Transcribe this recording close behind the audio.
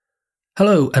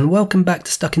Hello and welcome back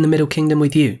to Stuck in the Middle Kingdom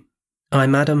with you.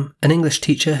 I'm Adam, an English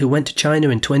teacher who went to China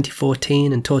in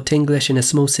 2014 and taught English in a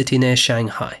small city near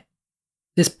Shanghai.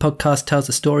 This podcast tells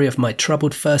the story of my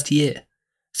troubled first year,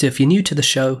 so if you're new to the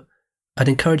show, I'd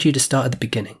encourage you to start at the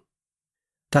beginning.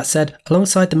 That said,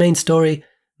 alongside the main story,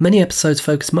 many episodes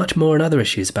focus much more on other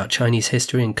issues about Chinese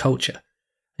history and culture,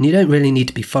 and you don't really need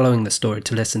to be following the story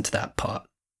to listen to that part.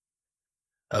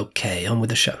 Okay, on with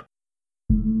the show.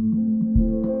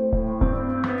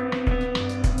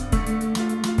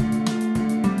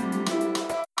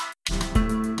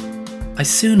 I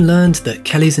soon learned that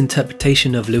Kelly's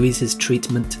interpretation of Louise's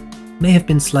treatment may have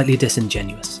been slightly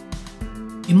disingenuous.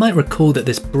 You might recall that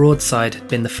this broadside had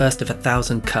been the first of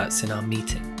 1,000 cuts in our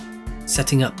meeting,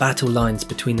 setting up battle lines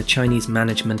between the Chinese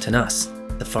management and us,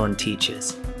 the foreign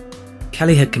teachers.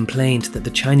 Kelly had complained that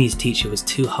the Chinese teacher was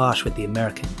too harsh with the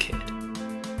American kid,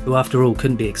 who after all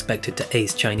couldn't be expected to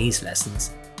ace Chinese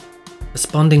lessons.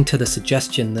 Responding to the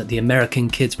suggestion that the American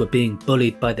kids were being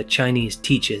bullied by the Chinese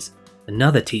teachers,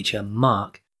 another teacher,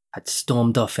 Mark, had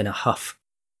stormed off in a huff.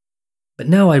 But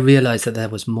now I realised that there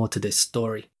was more to this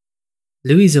story.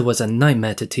 Louisa was a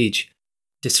nightmare to teach,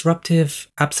 disruptive,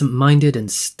 absent-minded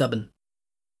and stubborn.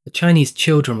 The Chinese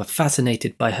children were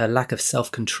fascinated by her lack of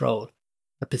self-control,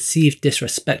 a perceived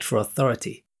disrespect for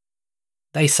authority.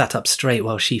 They sat up straight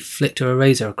while she flicked her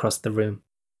eraser across the room.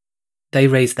 They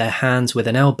raised their hands with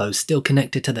an elbow still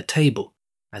connected to the table,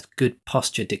 as good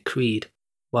posture decreed,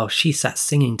 while she sat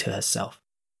singing to herself.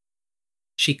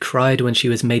 She cried when she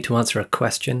was made to answer a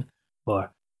question,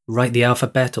 or write the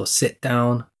alphabet or sit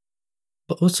down.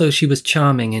 But also she was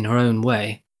charming in her own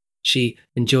way. She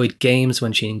enjoyed games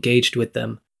when she engaged with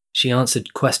them. She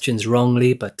answered questions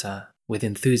wrongly, but with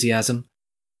enthusiasm.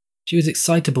 She was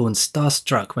excitable and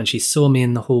starstruck when she saw me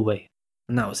in the hallway,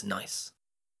 and that was nice.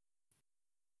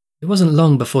 It wasn't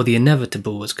long before the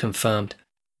inevitable was confirmed.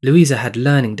 Louisa had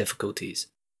learning difficulties.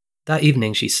 That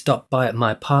evening she stopped by at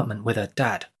my apartment with her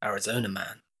dad, Arizona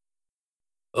man.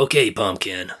 "Okay,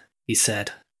 Pumpkin," he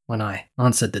said, when I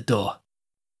answered the door.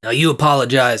 "Now you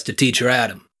apologize to Teacher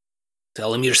Adam.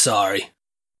 Tell him you're sorry."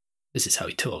 This is how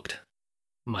he talked.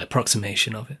 My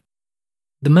approximation of it.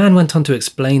 The man went on to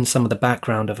explain some of the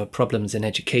background of her problems in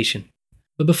education,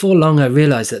 but before long I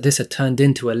realized that this had turned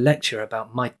into a lecture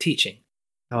about my teaching,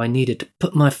 how I needed to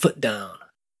put my foot down.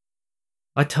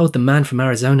 I told the man from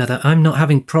Arizona that I'm not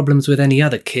having problems with any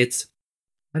other kids.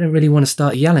 I don't really want to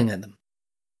start yelling at them.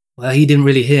 Well, he didn't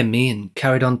really hear me and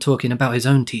carried on talking about his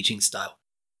own teaching style.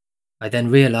 I then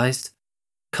realized,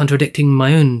 contradicting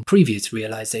my own previous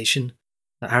realization,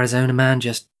 that Arizona man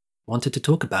just wanted to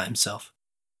talk about himself.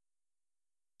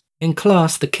 In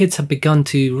class, the kids had begun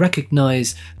to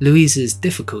recognize Louisa's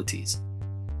difficulties.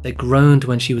 They groaned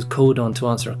when she was called on to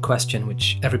answer a question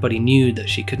which everybody knew that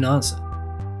she couldn't answer.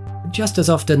 Just as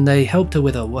often, they helped her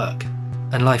with her work,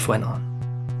 and life went on.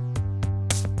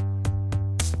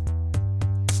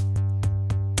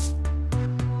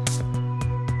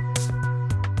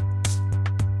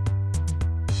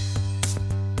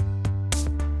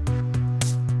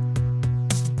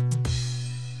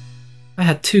 I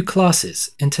had two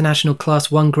classes, International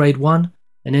Class 1 Grade 1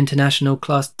 and International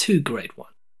Class 2 Grade 1,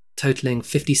 totaling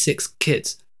 56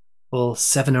 kids, all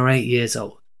 7 or 8 years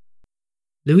old.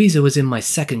 Louisa was in my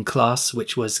second class,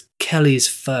 which was Kelly's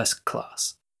first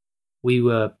class. We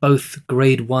were both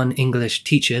grade 1 English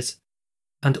teachers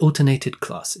and alternated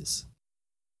classes.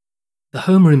 The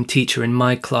homeroom teacher in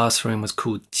my classroom was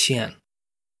called Qian.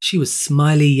 She was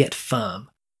smiley yet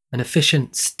firm, an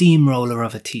efficient steamroller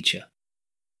of a teacher.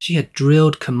 She had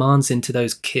drilled commands into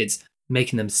those kids,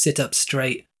 making them sit up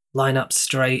straight, line up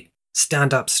straight,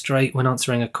 stand up straight when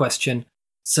answering a question,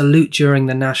 salute during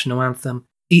the national anthem,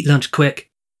 eat lunch quick,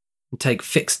 and take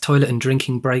fixed toilet and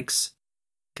drinking breaks.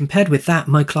 Compared with that,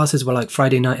 my classes were like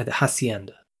Friday night at the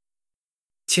hacienda.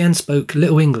 Qian spoke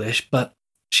little English, but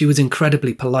she was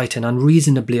incredibly polite and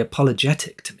unreasonably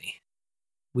apologetic to me.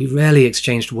 We rarely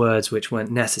exchanged words which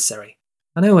weren't necessary,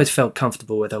 and I always felt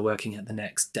comfortable with her working at the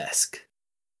next desk.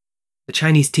 The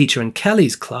Chinese teacher in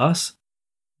Kelly's class,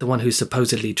 the one who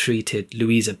supposedly treated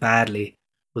Louisa badly,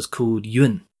 was called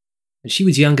Yun, and she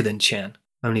was younger than Qian,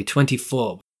 only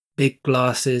 24, big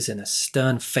glasses and a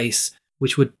stern face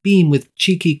which would beam with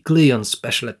cheeky glee on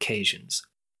special occasions.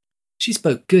 She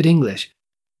spoke good English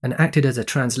and acted as a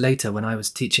translator when I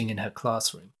was teaching in her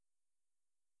classroom.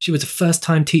 She was a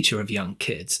first-time teacher of young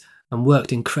kids and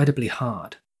worked incredibly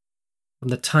hard. From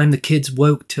the time the kids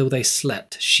woke till they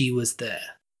slept, she was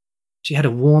there. She had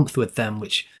a warmth with them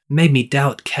which made me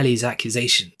doubt Kelly's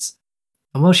accusations,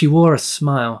 and while she wore a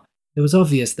smile, it was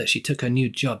obvious that she took her new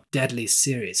job deadly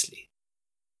seriously.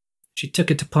 she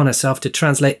took it upon herself to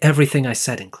translate everything I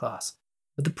said in class.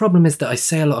 But the problem is that I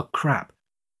say a lot of crap,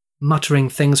 muttering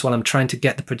things while I'm trying to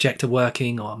get the projector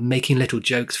working or making little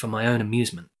jokes for my own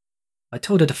amusement. I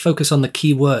told her to focus on the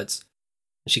key words,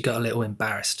 and she got a little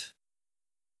embarrassed.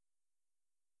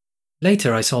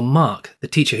 Later, I saw Mark, the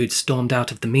teacher who'd stormed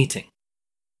out of the meeting.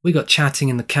 We got chatting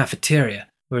in the cafeteria,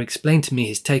 where he explained to me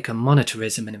his take on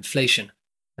monetarism and inflation,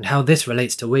 and how this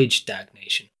relates to wage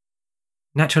stagnation.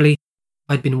 Naturally,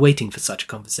 I'd been waiting for such a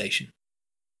conversation.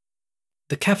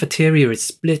 The cafeteria is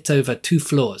split over 2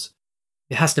 floors.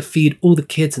 It has to feed all the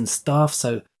kids and staff,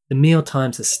 so the meal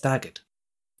times are staggered.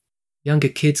 Younger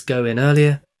kids go in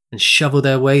earlier and shovel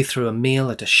their way through a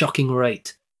meal at a shocking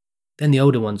rate. Then the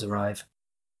older ones arrive.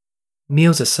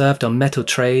 Meals are served on metal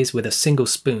trays with a single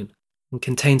spoon and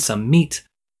contain some meat,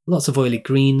 lots of oily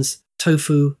greens,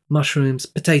 tofu, mushrooms,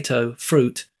 potato,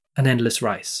 fruit, and endless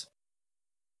rice.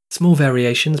 Small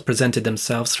variations presented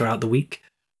themselves throughout the week,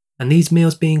 and these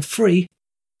meals being free,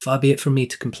 far be it from me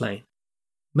to complain.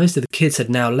 Most of the kids had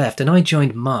now left, and I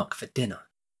joined Mark for dinner.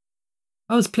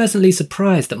 I was pleasantly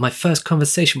surprised that my first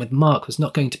conversation with Mark was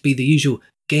not going to be the usual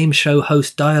game show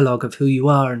host dialogue of who you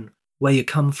are and where you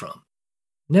come from.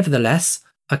 Nevertheless,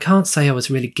 I can't say I was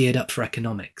really geared up for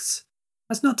economics.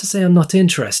 That's not to say I'm not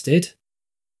interested,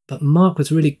 but Mark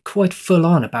was really quite full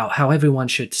on about how everyone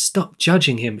should stop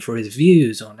judging him for his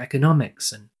views on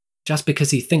economics, and just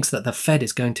because he thinks that the Fed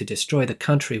is going to destroy the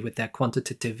country with their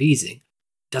quantitative easing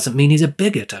doesn't mean he's a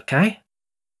bigot, okay?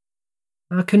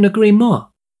 I couldn't agree more.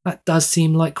 That does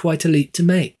seem like quite a leap to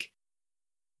make.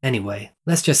 Anyway,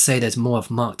 let's just say there's more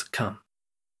of Mark to come.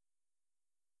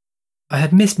 I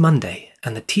had missed Monday,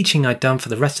 and the teaching I'd done for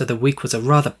the rest of the week was a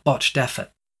rather botched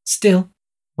effort. Still,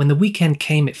 when the weekend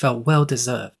came, it felt well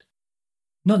deserved.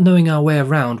 Not knowing our way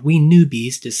around, we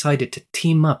newbies decided to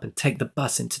team up and take the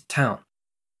bus into town.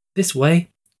 This way,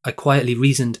 I quietly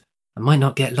reasoned, I might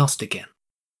not get lost again.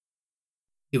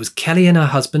 It was Kelly and her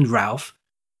husband Ralph,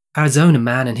 Arizona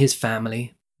man and his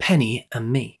family, Penny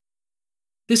and me.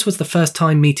 This was the first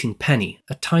time meeting Penny,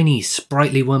 a tiny,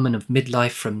 sprightly woman of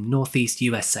midlife from northeast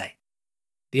USA.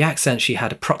 The accent she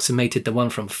had approximated the one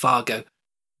from Fargo,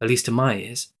 at least to my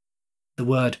ears. The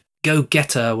word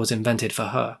go-getter was invented for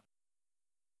her.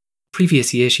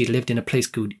 Previous year she'd lived in a place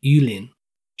called Yulin,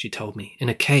 she told me, in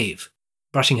a cave,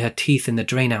 brushing her teeth in the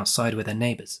drain outside with her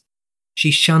neighbours.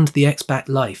 She shunned the expat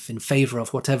life in favour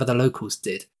of whatever the locals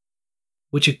did,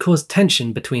 which had caused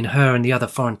tension between her and the other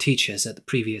foreign teachers at the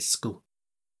previous school.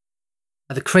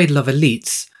 At the Cradle of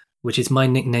Elites, which is my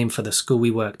nickname for the school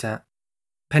we worked at,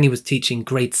 Penny was teaching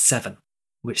grade 7,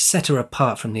 which set her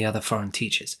apart from the other foreign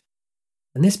teachers,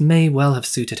 and this may well have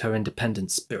suited her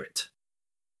independent spirit.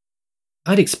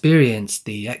 I'd experienced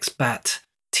the expat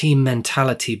team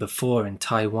mentality before in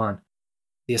Taiwan,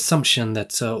 the assumption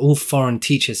that all foreign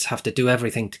teachers have to do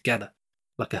everything together,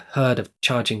 like a herd of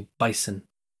charging bison.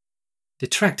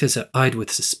 Detractors are eyed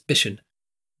with suspicion.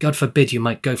 God forbid you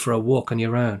might go for a walk on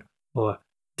your own, or,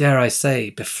 dare I say,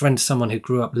 befriend someone who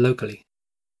grew up locally.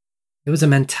 It was a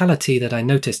mentality that I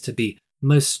noticed to be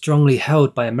most strongly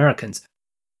held by Americans,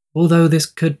 although this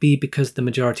could be because the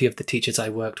majority of the teachers I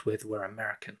worked with were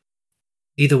American.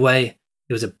 Either way,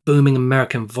 it was a booming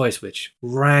American voice which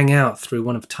rang out through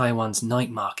one of Taiwan's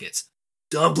night markets.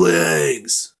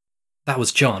 "Dumplings!" That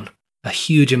was John, a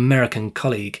huge American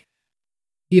colleague.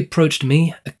 He approached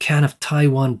me, a can of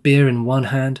Taiwan beer in one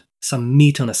hand, some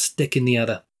meat on a stick in the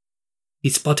other. He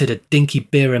spotted a dinky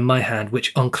beer in my hand,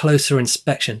 which on closer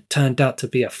inspection turned out to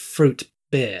be a fruit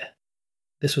beer.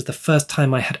 This was the first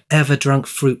time I had ever drunk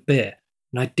fruit beer,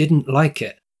 and I didn't like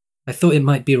it. I thought it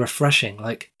might be refreshing,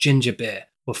 like ginger beer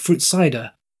or fruit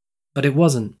cider, but it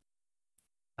wasn't.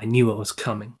 I knew what was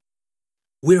coming.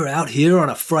 "We're out here on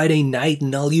a Friday night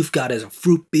and all you've got is a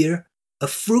fruit beer? A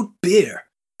fruit beer?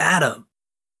 Adam,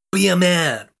 be a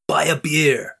man, buy a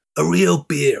beer, a real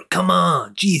beer, come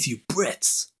on, geez, you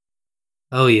Brits."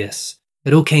 Oh yes,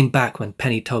 it all came back when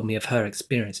Penny told me of her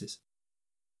experiences.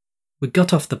 We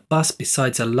got off the bus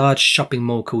beside a large shopping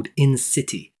mall called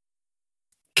In-City.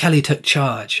 Kelly took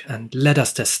charge and led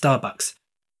us to Starbucks.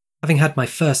 Having had my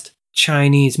first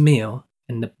Chinese meal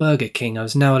in the Burger King, I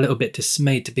was now a little bit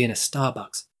dismayed to be in a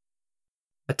Starbucks.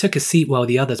 I took a seat while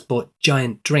the others bought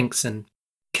giant drinks and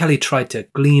Kelly tried to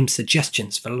glean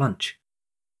suggestions for lunch.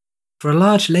 For a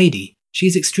large lady, she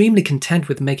is extremely content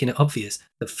with making it obvious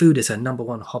that food is her number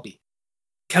one hobby.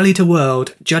 "Kelly to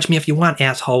world, judge me if you want,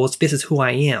 assholes, this is who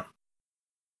I am."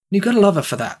 You gotta love her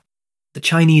for that. The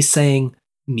Chinese saying,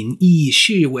 民以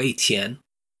食为天,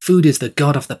 food is the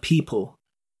god of the people,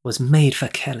 was made for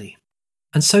Kelly.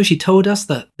 And so she told us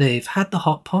that they've had the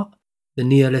hot pot, the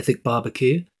Neolithic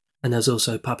barbecue, And there's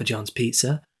also Papa John's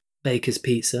Pizza, Baker's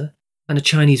Pizza, and a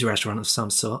Chinese restaurant of some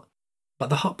sort. But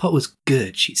the hot pot was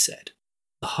good, she said.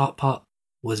 The hot pot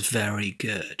was very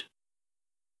good.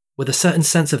 With a certain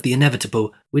sense of the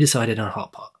inevitable, we decided on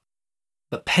hot pot.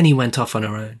 But Penny went off on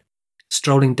her own,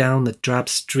 strolling down the drab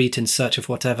street in search of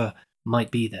whatever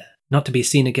might be there, not to be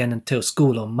seen again until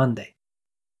school on Monday.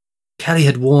 Kelly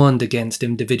had warned against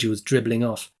individuals dribbling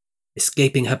off,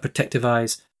 escaping her protective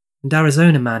eyes, and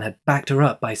Arizona Man had backed her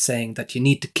up by saying that you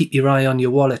need to keep your eye on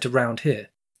your wallet around here.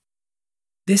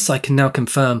 This, I can now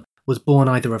confirm, was born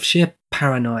either of sheer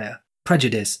paranoia,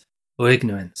 prejudice, or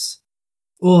ignorance.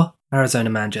 Or Arizona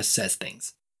Man just says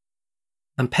things.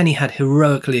 And Penny had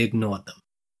heroically ignored them.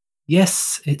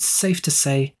 Yes, it's safe to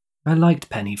say I liked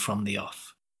Penny from the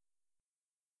off.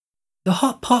 The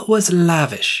hot pot was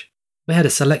lavish. We had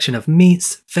a selection of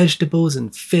meats, vegetables,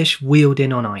 and fish wheeled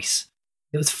in on ice.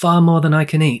 It was far more than I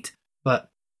can eat,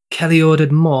 but Kelly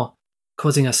ordered more,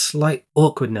 causing a slight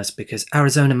awkwardness because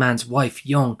Arizona Man's wife,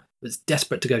 Yong, was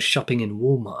desperate to go shopping in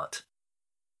Walmart.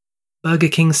 Burger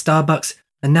King, Starbucks,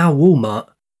 and now Walmart.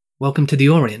 Welcome to the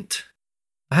Orient.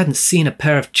 I hadn't seen a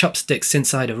pair of chopsticks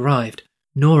since I'd arrived,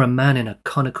 nor a man in a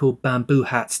conical bamboo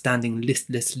hat standing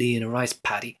listlessly in a rice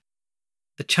paddy.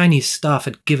 The Chinese staff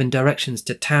had given directions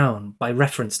to town by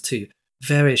reference to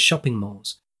various shopping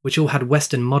malls, which all had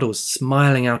Western models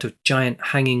smiling out of giant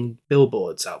hanging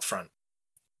billboards out front.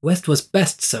 West was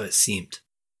best, so it seemed.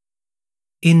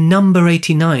 In number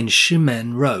 89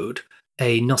 Shimen Road,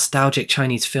 a nostalgic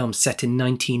Chinese film set in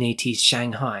 1980s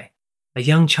Shanghai, a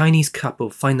young Chinese couple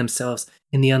find themselves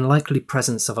in the unlikely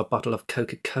presence of a bottle of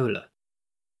Coca-Cola.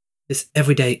 This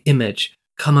everyday image,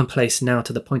 commonplace now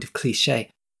to the point of cliché,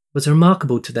 was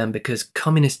remarkable to them because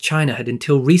communist China had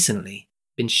until recently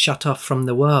been shut off from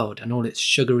the world and all its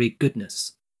sugary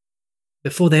goodness.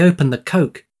 Before they opened the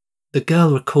Coke, the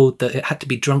girl recalled that it had to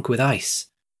be drunk with ice,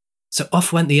 so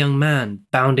off went the young man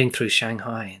bounding through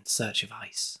Shanghai in search of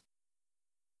ice.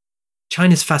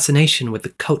 China's fascination with the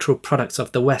cultural products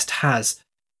of the West has,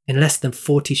 in less than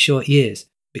 40 short years,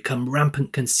 become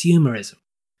rampant consumerism.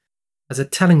 As a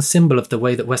telling symbol of the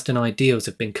way that Western ideals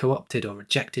have been co-opted or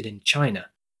rejected in China,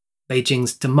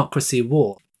 Beijing's democracy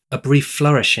war, a brief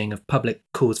flourishing of public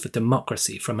calls for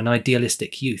democracy from an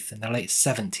idealistic youth in the late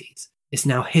 70s, is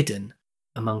now hidden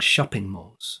among shopping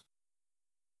malls.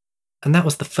 And that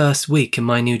was the first week in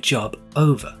my new job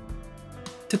over.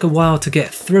 It took a while to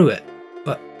get through it,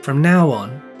 but from now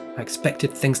on, I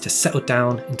expected things to settle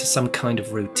down into some kind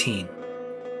of routine.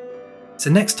 So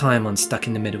next time on Stuck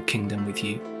in the Middle Kingdom with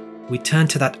you, we turn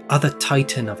to that other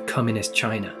titan of communist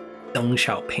China, Deng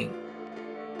Xiaoping,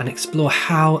 and explore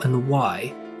how and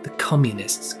why the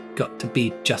communists got to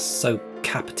be just so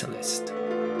capitalist.